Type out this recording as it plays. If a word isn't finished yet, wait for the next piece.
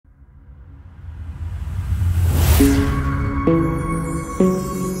Hey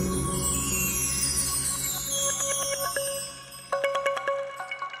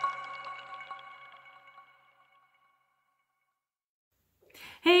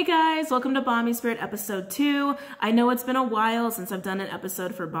guys, welcome to Bomispirit episode 2. I know it's been a while since I've done an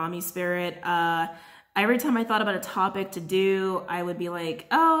episode for Bomispirit. Every time I thought about a topic to do, I would be like,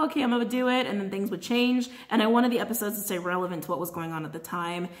 oh, okay, I'm gonna do it, and then things would change. And I wanted the episodes to stay relevant to what was going on at the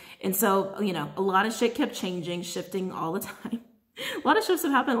time. And so, you know, a lot of shit kept changing, shifting all the time. A lot of shifts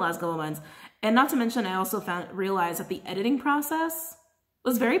have happened in the last couple of months. And not to mention, I also realized that the editing process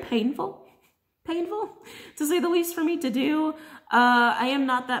was very painful to say the least for me to do. I am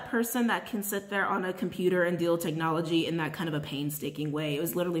not that person that can sit there on a computer and deal with technology in that kind of a painstaking way. It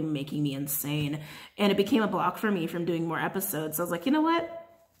was literally making me insane, and it became a block for me from doing more episodes. So I was like, you know what?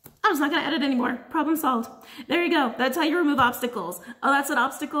 I'm just not gonna edit anymore. Problem solved. There you go. That's how you remove obstacles. Oh, that's an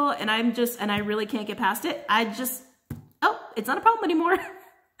obstacle, and I really can't get past it. Oh, it's not a problem anymore.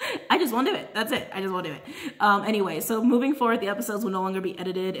 I just won't do it. That's it. I just won't do it. Anyway, so moving forward, the episodes will no longer be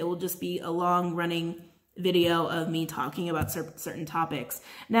edited. It will just be a long running video of me talking about certain topics.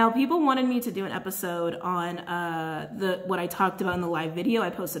 Now, people wanted me to do an episode on what I talked about in the live video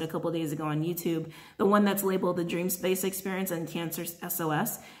I posted a couple days ago on YouTube, the one that's labeled the Dream Space Experience and Cancer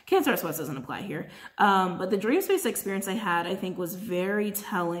SOS. Cancer SOS doesn't apply here. But the Dream Space Experience I had, I think, was very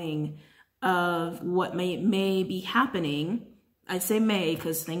telling of what may be happening. I say may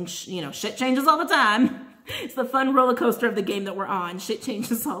because things, you know, shit changes all the time. It's the fun roller coaster of the game that we're on. Shit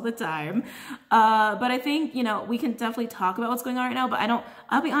changes all the time. But I think, you know, we can definitely talk about what's going on right now, but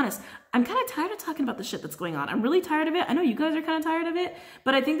I'll be honest, I'm kind of tired of talking about the shit that's going on. I'm really tired of it. I know you guys are kind of tired of it,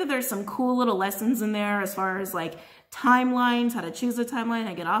 but I think that there's some cool little lessons in there as far as like timelines, how to choose a timeline, how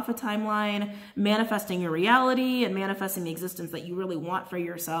to get off a timeline, manifesting your reality and manifesting the existence that you really want for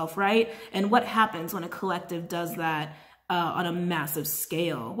yourself, right? And what happens when a collective does that on a massive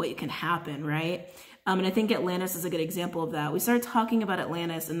scale, what can happen, right? And I think Atlantis is a good example of that. We started talking about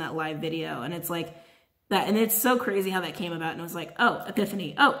Atlantis in that live video, and it's like that, and it's so crazy how that came about, and it was like, oh,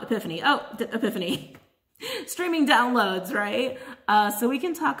 epiphany, oh, epiphany, oh, epiphany. Streaming downloads, right? So we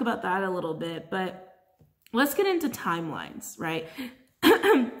can talk about that a little bit, but let's get into timelines, right?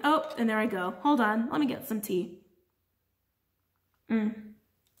 Oh, and there I go. Hold on, let me get some tea.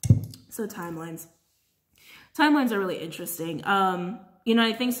 So timelines. Timelines are really interesting. You know,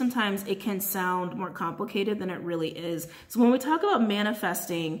 I think sometimes it can sound more complicated than it really is. So when we talk about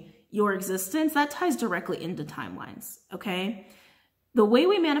manifesting your existence, that ties directly into timelines, okay? The way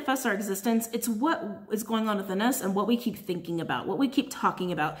we manifest our existence, it's what is going on within us and what we keep thinking about, what we keep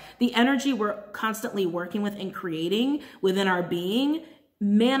talking about. The energy we're constantly working with and creating within our being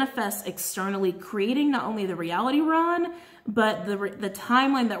manifests externally, creating not only the reality we're on, but the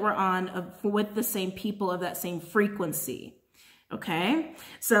timeline that we're on with the same people of that same frequency. Okay,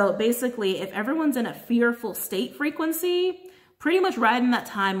 so basically, if everyone's in a fearful state frequency, pretty much riding that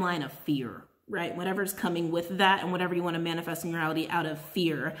timeline of fear, right? Whatever's coming with that and whatever you want to manifest in reality out of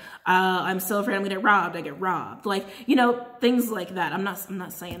fear. I'm so afraid I'm gonna get robbed, I get robbed. Like, you know, things like that. I'm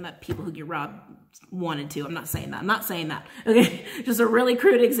not saying that people who get robbed wanted to. I'm not saying that. I'm not saying that. Okay, just a really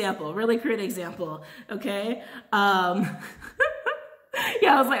crude example, okay?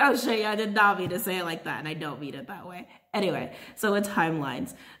 Yeah, I was like, oh shit, yeah, I did not mean to say it like that, and I don't mean it that way. Anyway, so with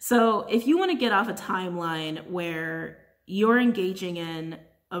timelines. So if you want to get off a timeline where you're engaging in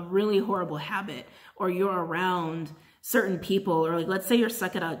a really horrible habit, or you're around certain people, or like, let's say you're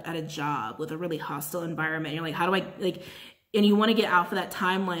stuck at a job with a really hostile environment, you're like, how do I, like, and you want to get off of that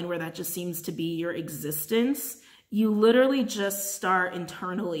timeline where that just seems to be your existence, you literally just start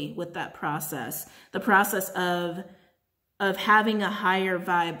internally with that process. The process of having a higher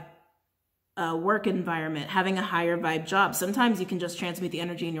vibe work environment, having a higher vibe job. Sometimes you can just transmute the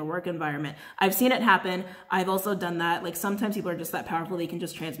energy in your work environment. I've seen it happen. I've also done that. Like, sometimes people are just that powerful, they can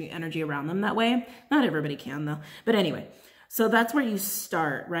just transmute energy around them that way. Not everybody can though. But anyway, so that's where you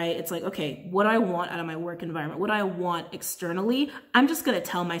start, right? It's like, okay, what do I want out of my work environment? What do I want externally? I'm just going to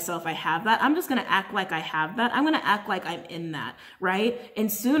tell myself I have that. I'm just going to act like I have that. I'm going to act like I'm in that, right?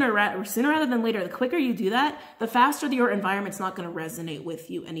 And sooner rather than later, the quicker you do that, the faster your environment's not going to resonate with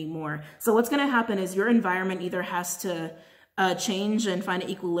you anymore. So what's going to happen is your environment either has to change and find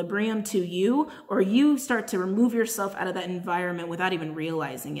an equilibrium to you, or you start to remove yourself out of that environment without even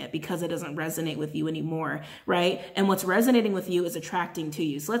realizing it because it doesn't resonate with you anymore, right? And what's resonating with you is attracting to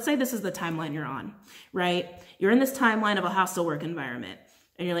you. So let's say this is the timeline you're on, right? You're in this timeline of a hostile work environment,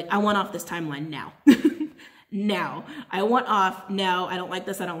 and you're like, I want off this timeline now. Now. I want off now. I don't like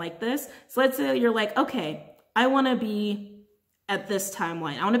this. I don't like this. So let's say you're like, okay, I want to be at this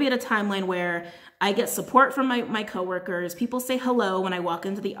timeline. I want to be at a timeline where I get support from my coworkers. People say hello when I walk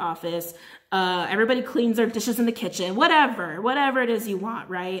into the office. Everybody cleans their dishes in the kitchen, whatever it is you want,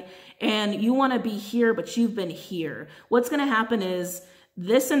 right? And you want to be here, but you've been here. What's going to happen is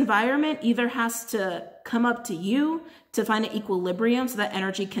this environment either has to come up to you to find an equilibrium so that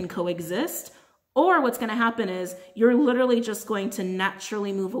energy can coexist, or what's going to happen is you're literally just going to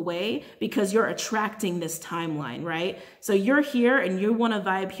naturally move away because you're attracting this timeline, right? So you're here and you want to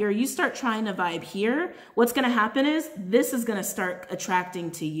vibe here. You start trying to vibe here. What's going to happen is this is going to start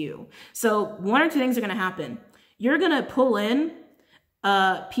attracting to you. So one or two things are going to happen. You're going to pull in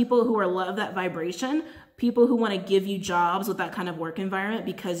people who are love that vibration, people who want to give you jobs with that kind of work environment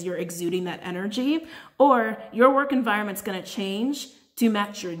because you're exuding that energy, or your work environment's going to change to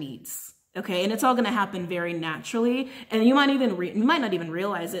match your needs. Okay, and it's all going to happen very naturally, and you might not even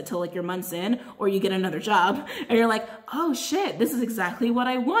realize it till like you're months in, or you get another job and you're like, oh shit, this is exactly what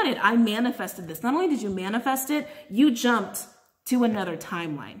I wanted. I manifested this. Not only did you manifest it, you jumped to another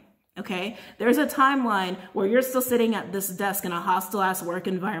timeline. Okay, there's a timeline where you're still sitting at this desk in a hostile ass work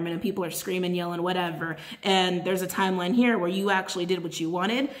environment and people are screaming, yelling, whatever. And there's a timeline here where you actually did what you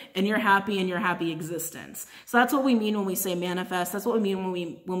wanted and you're happy in your happy existence. So that's what we mean when we say manifest. That's what we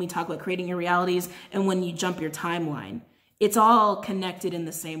mean when we talk about creating your realities and when you jump your timeline. It's all connected in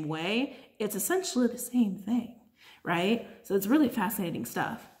the same way. It's essentially the same thing, right? So it's really fascinating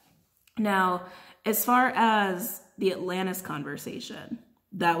stuff. Now, as far as the Atlantis conversation,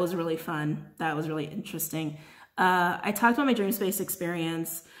 that was really fun. That was really interesting. I talked about my dream space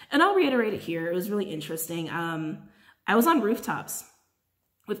experience, and I'll reiterate it here. It was really interesting. I was on rooftops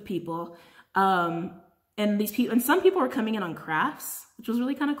with people, and some people were coming in on crafts, which was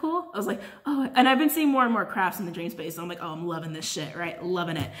really kind of cool. I was like, oh, and I've been seeing more and more crafts in the dream space. So I'm like, oh, I'm loving this shit, right?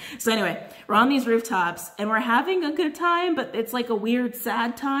 Loving it. So anyway, we're on these rooftops and we're having a good time, but it's like a weird,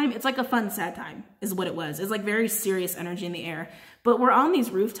 sad time. It's like a fun, sad time is what it was. It's like very serious energy in the air. But we're on these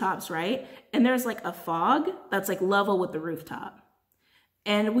rooftops, right? And there's like a fog that's like level with the rooftop.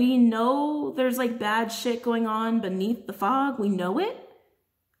 And we know there's like bad shit going on beneath the fog. We know it.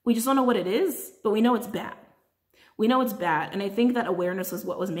 We just don't know what it is, but we know it's bad. We know it's bad. And I think that awareness was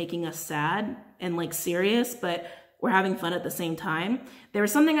what was making us sad and like serious, but we're having fun at the same time. There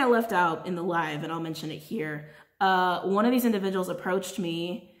was something I left out in the live, and I'll mention it here. One of these individuals approached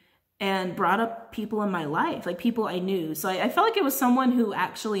me and brought up people in my life, like people I knew. So I felt like it was someone who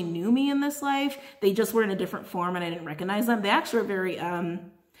actually knew me in this life. They just were in a different form and I didn't recognize them. They actually were very,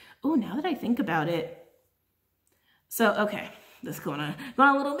 oh, now that I think about it. So, okay, this is going on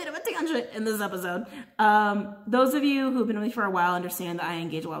a little bit of a tangent in this episode. Those of you who've been with me for a while understand that I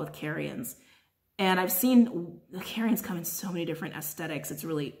engage a lot with Carrions. And I've seen the Carrions come in so many different aesthetics. It's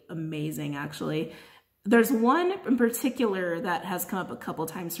really amazing, actually. There's one in particular that has come up a couple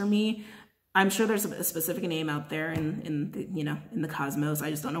times for me. I'm sure there's a specific name out there in the cosmos.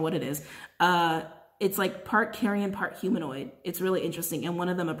 I just don't know what it is. It's like part carrion, part humanoid. It's really interesting. And one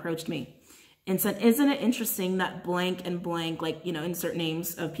of them approached me and said, isn't it interesting that blank and blank, like, insert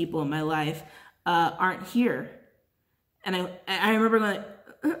names of people in my life, aren't here? And I remember going,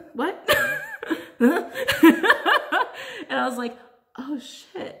 what? And I was like, oh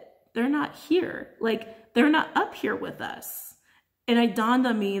shit. They're not here. Like, they're not up here with us. And it dawned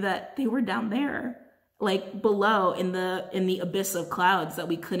on me that they were down there, like below in the abyss of clouds that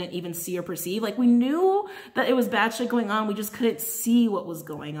we couldn't even see or perceive. Like, we knew that it was bad shit going on. We just couldn't see what was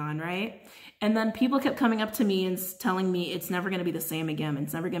going on, right? And then people kept coming up to me and telling me it's never going to be the same again.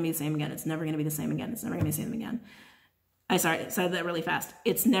 It's never going to be the same again. It's never going to be the same again. It's never going to be the same again. I said that really fast.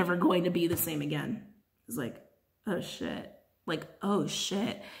 It's never going to be the same again. It's like, oh shit. Like, oh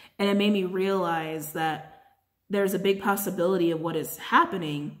shit. And it made me realize that there's a big possibility of what is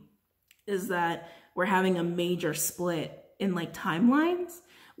happening is that we're having a major split in like timelines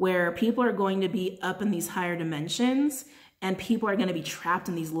where people are going to be up in these higher dimensions and people are going to be trapped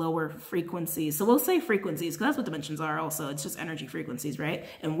in these lower frequencies. So we'll say frequencies because that's what dimensions are also. It's just energy frequencies, right?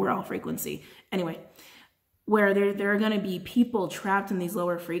 And we're all frequency. Anyway, where there are going to be people trapped in these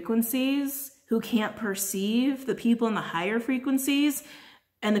lower frequencies who can't perceive the people in the higher frequencies,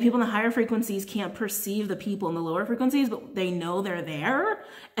 and the people in the higher frequencies can't perceive the people in the lower frequencies, but they know they're there.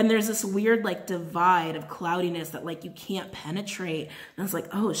 And there's this weird like divide of cloudiness that like you can't penetrate. And it's like,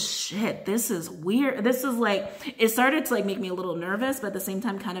 oh shit, this is weird. This is like, it started to like make me a little nervous, but at the same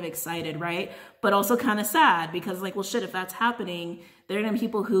time kind of excited, right? But also kind of sad because like, well shit, if that's happening, there are gonna be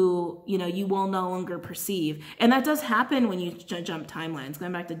people who, you will no longer perceive. And that does happen when you jump timelines.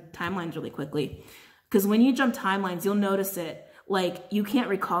 Going back to timelines really quickly. Because when you jump timelines, you'll notice it. Like, you can't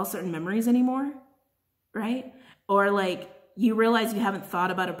recall certain memories anymore, right? Or like, you realize you haven't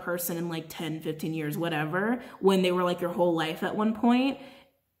thought about a person in like 10, 15 years, whatever, when they were like your whole life at one point.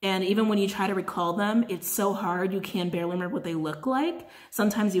 And even when you try to recall them, it's so hard, you can barely remember what they look like.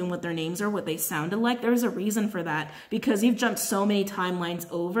 Sometimes even what their names are, what they sounded like. There's a reason for that, because you've jumped so many timelines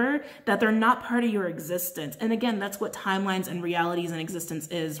over that they're not part of your existence. And again, that's what timelines and realities and existence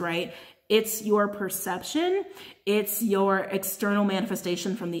is, right? It's your perception. It's your external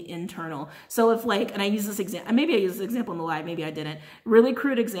manifestation from the internal. So if like, and I use this example, maybe I used this example in the live, maybe I didn't. Really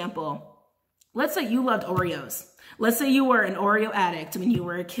crude example. Let's say you loved Oreos. Let's say you were an Oreo addict when you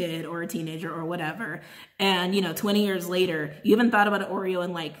were a kid or a teenager or whatever. And, 20 years later, you haven't thought about an Oreo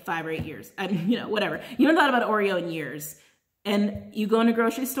in like 5 or 8 years. And, whatever. You haven't thought about an Oreo in years. And you go into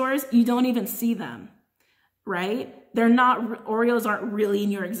grocery stores, you don't even see them, right? Oreos aren't really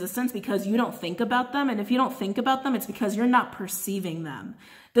in your existence because you don't think about them. And if you don't think about them, it's because you're not perceiving them.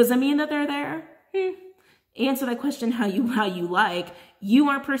 Does it mean that they're there? Answer that question how you like. You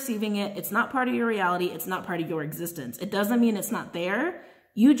aren't perceiving it. It's not part of your reality. It's not part of your existence. It doesn't mean it's not there.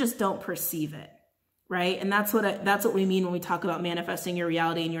 You just don't perceive it, right? And that's what we mean when we talk about manifesting your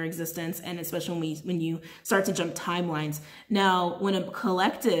reality and your existence, and especially when you start to jump timelines. Now, when a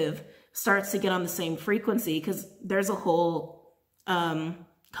collective starts to get on the same frequency, because there's a whole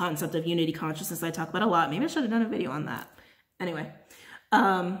concept of unity consciousness I talk about a lot. Maybe I should have done a video on that. Anyway,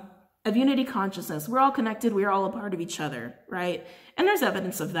 of unity consciousness. We're all connected. We're all a part of each other, right? And there's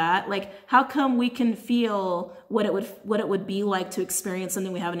evidence of that. Like, how come we can feel what it would be like to experience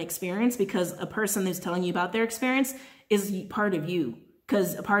something we haven't experienced? Because a person who's telling you about their experience is part of you.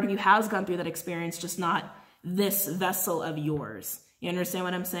 Because a part of you has gone through that experience, just not this vessel of yours. You understand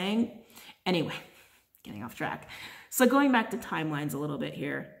what I'm saying? Anyway, getting off track. So going back to timelines a little bit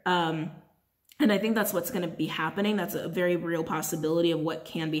here. And I think that's what's going to be happening. That's a very real possibility of what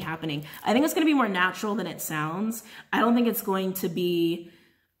can be happening. I think it's going to be more natural than it sounds. I don't think it's going to be,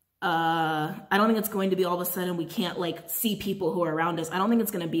 all of a sudden we can't like see people who are around us. I don't think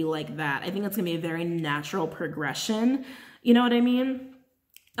it's going to be like that. I think it's going to be a very natural progression. You know what I mean?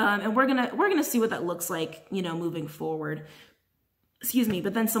 And we're going to see what that looks like, moving forward. Excuse me.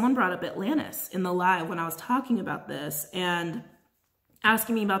 But then someone brought up Atlantis in the live when I was talking about this, and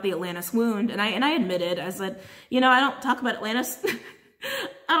asking me about the Atlantis wound. And I admitted, I said, I don't talk about Atlantis.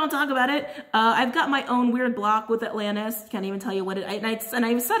 I don't talk about it. I've got my own weird block with Atlantis. Can't even tell you what and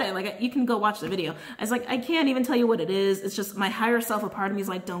I said it, like, you can go watch the video. I was like, I can't even tell you what it is. It's just my higher self, a part of me is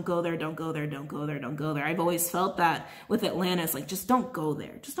like, don't go there, don't go there, don't go there, don't go there. I've always felt that with Atlantis, like, just don't go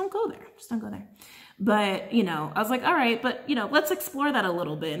there. Just don't go there. Just don't go there. But, I was like, all right, but, let's explore that a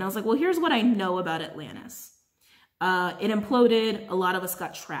little bit. And I was like, well, here's what I know about Atlantis. It imploded. A lot of us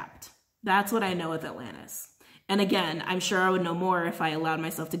got trapped. That's what I know with Atlantis. And again, I'm sure I would know more if I allowed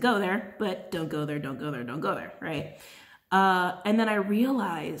myself to go there, but don't go there, don't go there, don't go there, right? And then I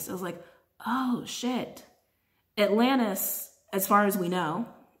realized, I was like, oh shit. Atlantis, as far as we know,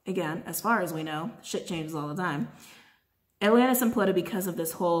 again, as far as we know, shit changes all the time. Atlantis imploded because of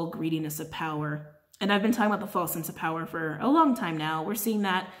this whole greediness of power. And I've been talking about the false sense of power for a long time now. We're seeing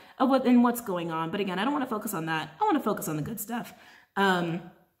that what's going on. But again, I don't want to focus on that. I want to focus on the good stuff.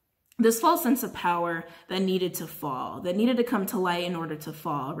 This false sense of power that needed to fall, that needed to come to light in order to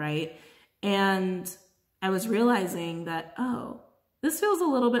fall, right? And I was realizing that, oh, this feels a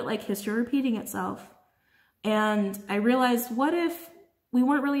little bit like history repeating itself. And I realized, what if we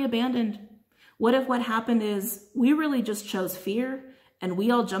weren't really abandoned? What if what happened is we really just chose fear, and we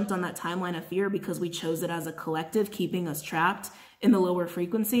all jumped on that timeline of fear because we chose it as a collective, keeping us trapped in the lower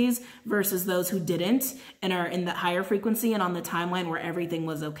frequencies, versus those who didn't and are in the higher frequency and on the timeline where everything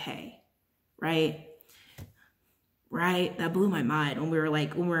was okay, right? Right? That blew my mind when we were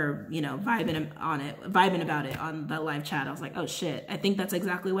vibing about it on the live chat. I was like, oh shit, I think that's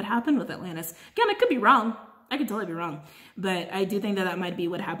exactly what happened with Atlantis. Again, I could be wrong. I could totally be wrong. But I do think that might be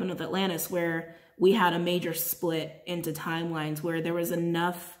what happened with Atlantis, where we had a major split into timelines where there was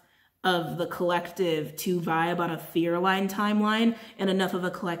enough of the collective to vibe on a fear line timeline and enough of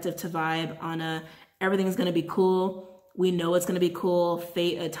a collective to vibe on a everything's going to be cool. We know it's going to be cool.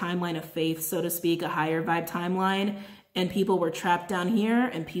 Fate, a timeline of faith, so to speak, a higher vibe timeline. And people were trapped down here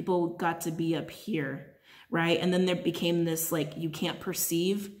and people got to be up here, right? And then there became this, like, you can't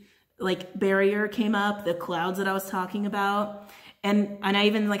perceive, like, barrier came up, the clouds that I was talking about. And I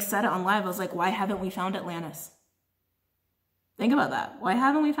even said it on live. I was like, why haven't we found Atlantis? Think about that. Why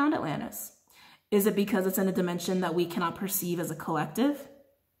haven't we found Atlantis? Is it because it's in a dimension that we cannot perceive as a collective?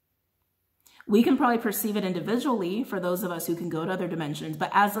 We can probably perceive it individually for those of us who can go to other dimensions, but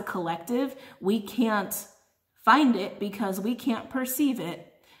as a collective, we can't find it because we can't perceive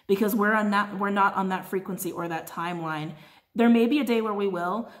it, because we're not on that frequency or that timeline. There may be a day where we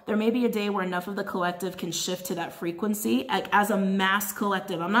will. There may be a day where enough of the collective can shift to that frequency, like as a mass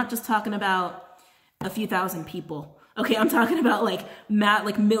collective. I'm not just talking about a few thousand people. Okay, I'm talking about like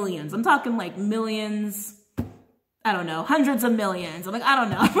millions. I'm talking like millions, I don't know, hundreds of millions. I'm like, I don't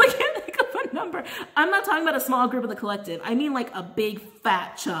know. I can't think of a number. I'm not talking about a small group of the collective. I mean like a big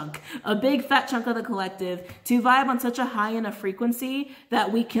fat chunk of the collective to vibe on such a high enough frequency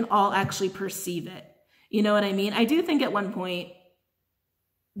that we can all actually perceive it. You know what I mean? I do think at one point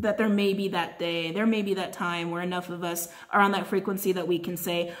that there may be that day, there may be that time where enough of us are on that frequency that we can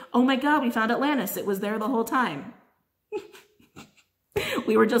say, oh my God, we found Atlantis. It was there the whole time.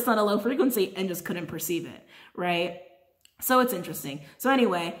 We were just on a low frequency and just couldn't perceive it, right? So it's interesting. So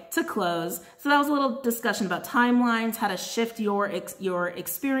anyway, to close, so that was a little discussion about timelines, how to shift your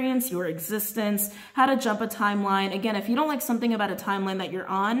experience, your existence, how to jump a timeline. Again, if you don't like something about a timeline that you're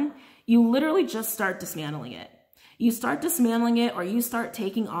on, you literally just start dismantling it. You start dismantling it, or you start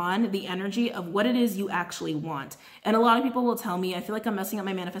taking on the energy of what it is you actually want. And a lot of people will tell me, I feel like I'm messing up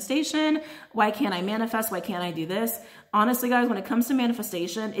my manifestation. Why can't I manifest? Why can't I do this? Honestly, guys, when it comes to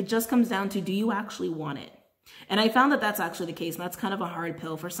manifestation, it just comes down to, do you actually want it? And I found that that's actually the case. And that's kind of a hard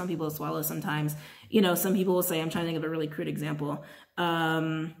pill for some people to swallow sometimes. You know, some people will say, I'm trying to think of a really crude example,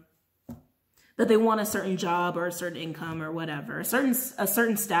 that they want a certain job or a certain income or whatever, a certain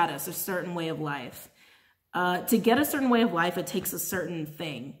status, a certain way of life. To get a certain way of life, it takes a certain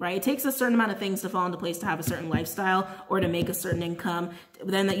thing, right? It takes a certain amount of things to fall into place to have a certain lifestyle or to make a certain income.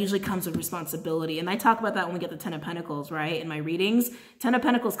 Then that usually comes with responsibility. And I talk about that when we get the 10 of Pentacles, right? In my readings, 10 of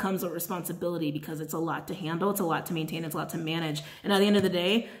Pentacles comes with responsibility because it's a lot to handle. It's a lot to maintain. It's a lot to manage. And at the end of the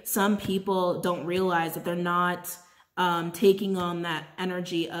day, some people don't realize that they're not taking on that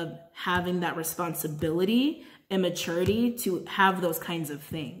energy of having that responsibility and maturity to have those kinds of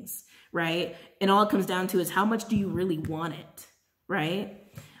things, right? And all it comes down to is, how much do you really want it, right?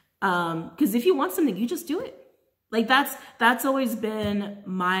 Because if you want something, you just do it. Like that's always been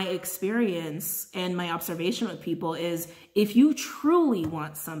my experience and my observation with people is, if you truly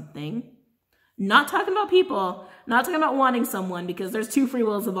want something, not talking about people, not talking about wanting someone, because there's two free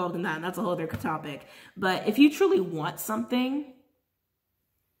wills involved in that, and that's a whole other topic. But if you truly want something,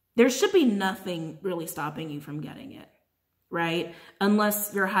 there should be nothing really stopping you from getting it, right?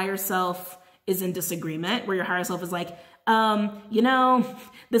 Unless your higher self is in disagreement, where your higher self is like, you know,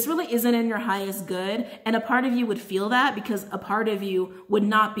 this really isn't in your highest good. And a part of you would feel that, because a part of you would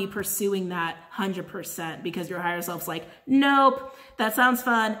not be pursuing that 100%, because your higher self's like, nope, that sounds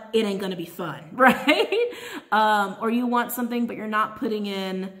fun. It ain't going to be fun, right? Or you want something, but you're not putting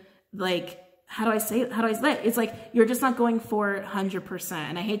in, like, how do I say it? It's like, you're just not going for 100%.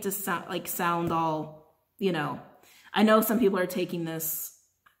 And I hate to sound all, you know, I know some people are taking this,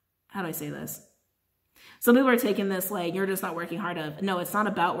 how do I say this? Some people are taking this like, you're just not working hard enough. No, it's not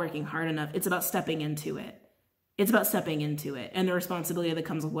about working hard enough. It's about stepping into it. It's about stepping into it and the responsibility that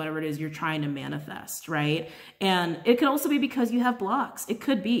comes with whatever it is you're trying to manifest, right? And it could also be because you have blocks. It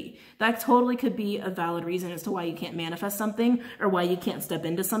could be. That totally could be a valid reason as to why you can't manifest something or why you can't step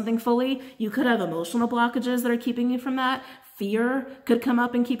into something fully. You could have emotional blockages that are keeping you from that. Fear could come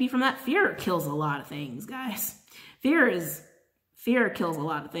up and keep you from that. Fear kills a lot of things, guys. Fear kills a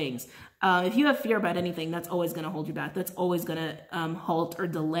lot of things. If you have fear about anything, that's always going to hold you back. That's always going to halt or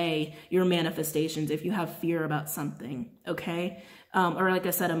delay your manifestations if you have fear about something, okay? Or like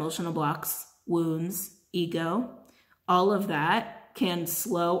I said, emotional blocks, wounds, ego, all of that can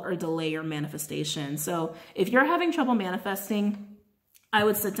slow or delay your manifestation. So if you're having trouble manifesting, I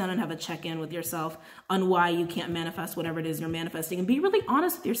would sit down and have a check-in with yourself on why you can't manifest whatever it is you're manifesting, and be really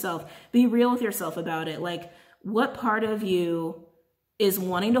honest with yourself. Be real with yourself about it. Like, what part of you is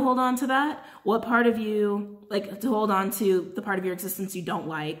wanting to hold on to that? What part of you, like, to hold on to the part of your existence you don't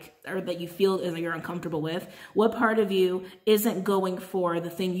like, or that you feel is you're uncomfortable with? What part of you isn't going for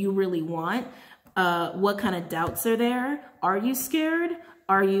the thing you really want? What kind of doubts are there? Are you scared?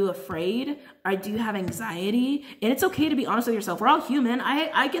 Are you afraid? Or do you have anxiety? And it's okay to be honest with yourself. We're all human.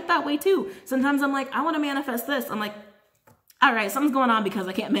 I get that way too. Sometimes I'm like, I want to manifest this. I'm like, all right, something's going on because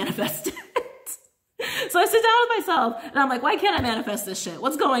I can't manifest it. So I sit down with myself and I'm like, why can't I manifest this shit?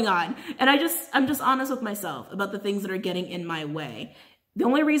 What's going on? And I'm just honest with myself about the things that are getting in my way. The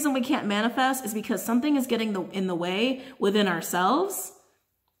only reason we can't manifest is because something is getting in the way within ourselves.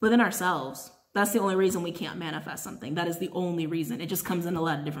 That's the only reason we can't manifest something. That is the only reason. It just comes in a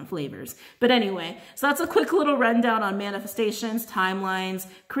lot of different flavors. But anyway, so that's a quick little rundown on manifestations, timelines,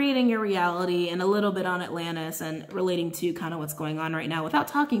 creating your reality, and a little bit on Atlantis and relating to kind of what's going on right now without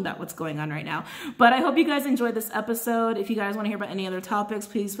talking about what's going on right now. But I hope you guys enjoyed this episode. If you guys want to hear about any other topics,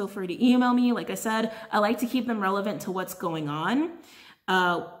 please feel free to email me. Like I said, I like to keep them relevant to what's going on,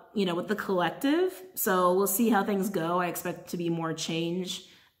 you know, with the collective. So we'll see how things go. I expect to be more change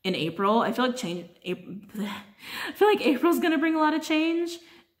in April. I feel like April's going to bring a lot of change.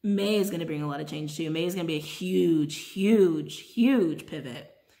 May is going to bring a lot of change too. May is going to be a huge, huge, huge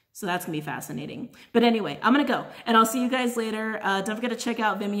pivot. So that's going to be fascinating. But anyway, I'm going to go and I'll see you guys later. Don't forget to check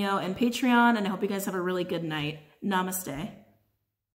out Vimeo and Patreon, and I hope you guys have a really good night. Namaste.